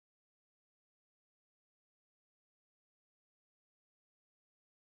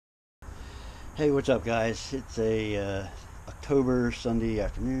Hey, what's up, guys? It's a October Sunday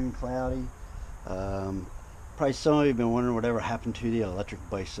afternoon, cloudy. Um, Probably some of you have been wondering whatever happened to the electric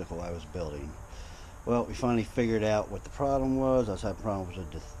bicycle I was building. Well, we finally figured out what the problem was. I was having problems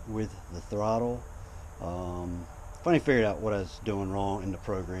with the throttle. Finally figured out what I was doing wrong in the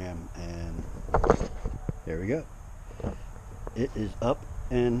program, and there we go. It is up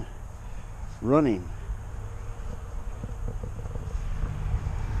and running.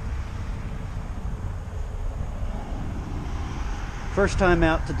 First time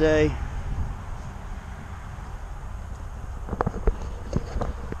out today.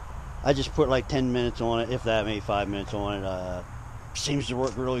 I just put like 10 minutes on it, if that, maybe 5 minutes on it. Seems to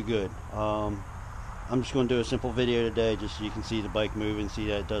work really good. I'm just going to do a simple video today just so you can see the bike moving, see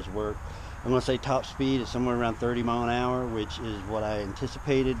that it does work. I'm going to say top speed is somewhere around 30 mile an hour, which is what I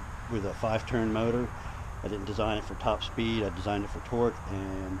anticipated with a 5-turn motor. I didn't design it for top speed, I designed it for torque,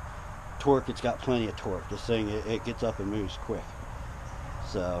 and torque, it's got plenty of torque. This thing, it gets up and moves quick.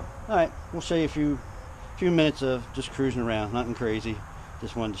 So, alright, we'll show you a few minutes of just cruising around, nothing crazy.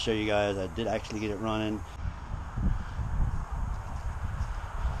 Just wanted to show you guys I did actually get it running.